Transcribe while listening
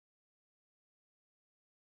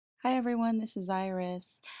Hi everyone, this is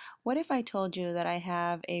Iris. What if I told you that I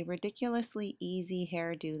have a ridiculously easy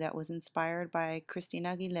hairdo that was inspired by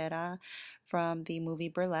Christina Aguilera from the movie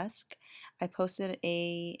Burlesque? I posted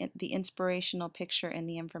the inspirational picture in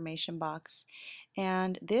the information box,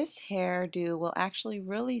 and this hairdo will actually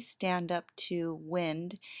really stand up to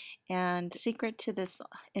wind. And the secret to this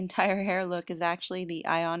entire hair look is actually the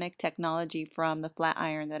ionic technology from the flat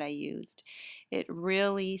iron that I used. It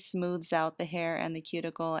really smooths out the hair and the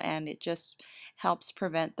cuticle, and it just helps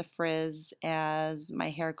prevent the frizz as my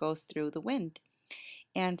hair goes through the wind.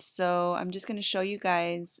 And so I'm just going to show you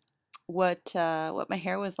guys what my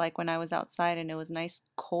hair was like when I was outside and it was nice,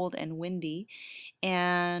 cold, and windy.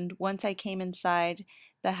 And once I came inside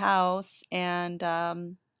the house and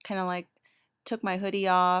kind of like took my hoodie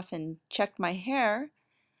off and checked my hair,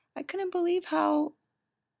 I couldn't believe how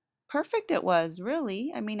perfect it was,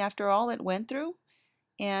 really. I mean, after all it went through.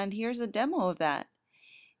 And here's a demo of that.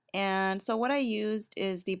 And so what I used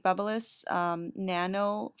is the Babyliss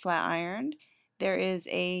Nano Flat Iron. There is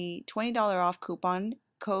a $20 off coupon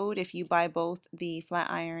code if you buy both the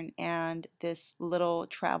flat iron and this little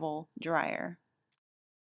travel dryer.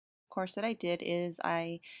 Course that I did is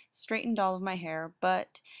I straightened all of my hair,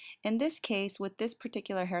 but in this case with this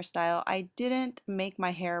particular hairstyle I didn't make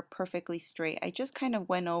my hair perfectly straight. I just kind of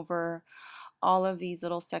went over all of these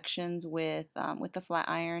little sections with the flat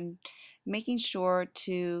iron, making sure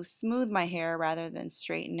to smooth my hair rather than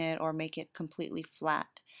straighten it or make it completely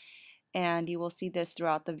flat. And you will see this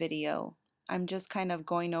throughout the video. I'm just kind of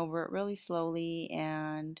going over it really slowly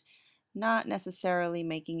and not necessarily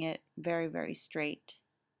making it very straight.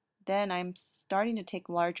 Then I'm starting to take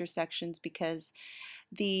larger sections because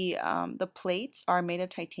the plates are made of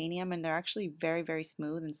titanium and they're actually very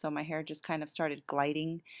smooth, and so my hair just kind of started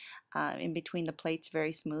gliding in between the plates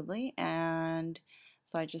very smoothly. And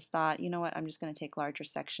so I just thought, you know what, I'm just going to take larger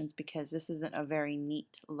sections because this isn't a very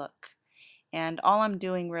neat look. And all I'm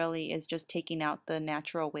doing really is just taking out the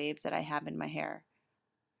natural waves that I have in my hair.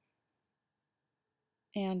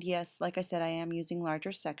 And yes, like I said, I am using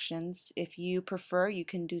larger sections. If you prefer, you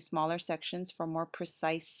can do smaller sections for more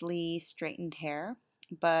precisely straightened hair.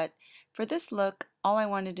 But for this look, all I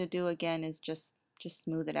wanted to do again is just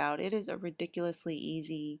smooth it out. It is a ridiculously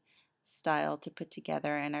easy style to put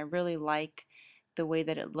together, and I really like the way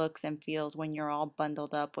that it looks and feels when you're all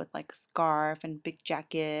bundled up with like a scarf and big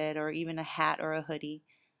jacket or even a hat or a hoodie.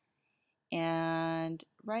 And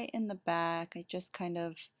right in the back, I just kind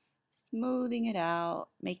of smoothing it out,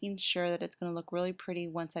 making sure that it's going to look really pretty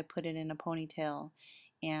once I put it in a ponytail.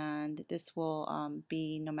 And this will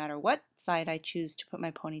be no matter what side I choose to put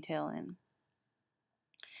my ponytail in.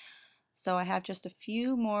 So I have just a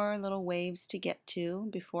few more little waves to get to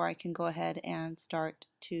before I can go ahead and start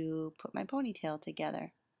to put my ponytail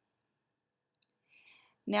together.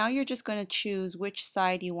 Now you're just going to choose which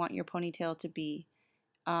side you want your ponytail to be.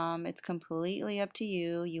 It's completely up to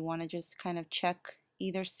you. You want to just kind of check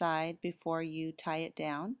either side before you tie it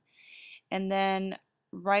down. And then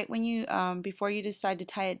right when you, before you decide to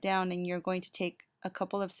tie it down, and you're going to take a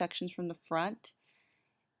couple of sections from the front.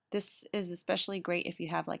 This is especially great if you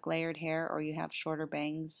have like layered hair or you have shorter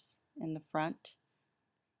bangs in the front.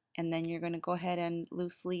 And then you're going to go ahead and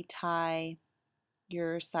loosely tie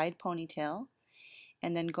your side ponytail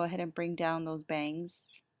and then go ahead and bring down those bangs,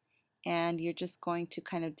 and you're just going to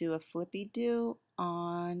kind of do a flippy do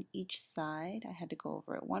on each side. I had to go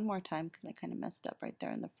over it one more time because I kind of messed up right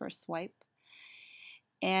there in the first swipe.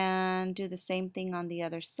 And do the same thing on the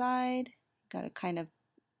other side. Got to kind of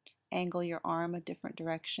angle your arm a different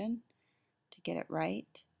direction to get it right.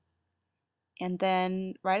 And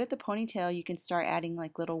then right at the ponytail, you can start adding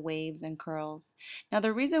like little waves and curls. Now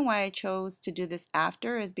the reason why I chose to do this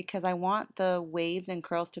after is because I want the waves and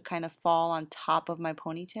curls to kind of fall on top of my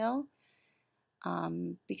ponytail.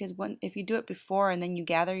 Because if you do it before and then you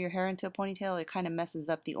gather your hair into a ponytail, it kind of messes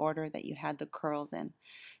up the order that you had the curls in.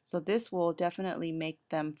 So this will definitely make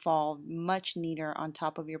them fall much neater on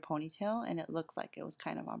top of your ponytail, and it looks like it was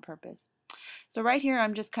kind of on purpose. So right here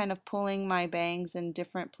I'm just kind of pulling my bangs in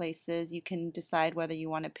different places. You can decide whether you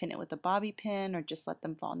want to pin it with a bobby pin or just let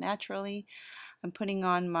them fall naturally. I'm putting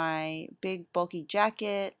on my big bulky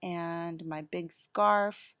jacket and my big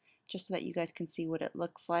scarf just so that you guys can see what it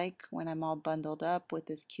looks like when I'm all bundled up with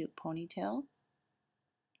this cute ponytail.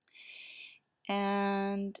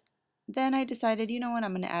 And then I decided, you know what,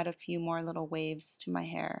 I'm going to add a few more little waves to my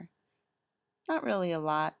hair. Not really a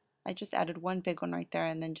lot. I just added one big one right there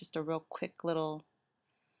and then just a real quick little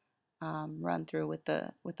run through with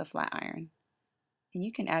the flat iron. And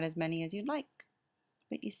you can add as many as you'd like.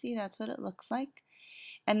 But you see, that's what it looks like.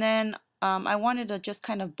 And then I wanted to just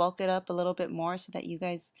kind of bulk it up a little bit more so that you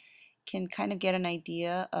guys can kind of get an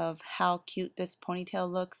idea of how cute this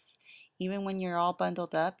ponytail looks. Even when you're all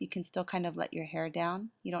bundled up, you can still kind of let your hair down.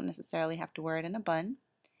 You don't necessarily have to wear it in a bun.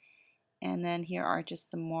 And then here are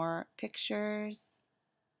just some more pictures.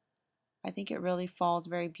 I think it really falls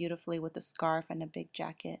very beautifully with a scarf and a big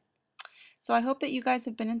jacket. So I hope that you guys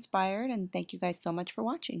have been inspired, and thank you guys so much for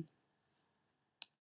watching.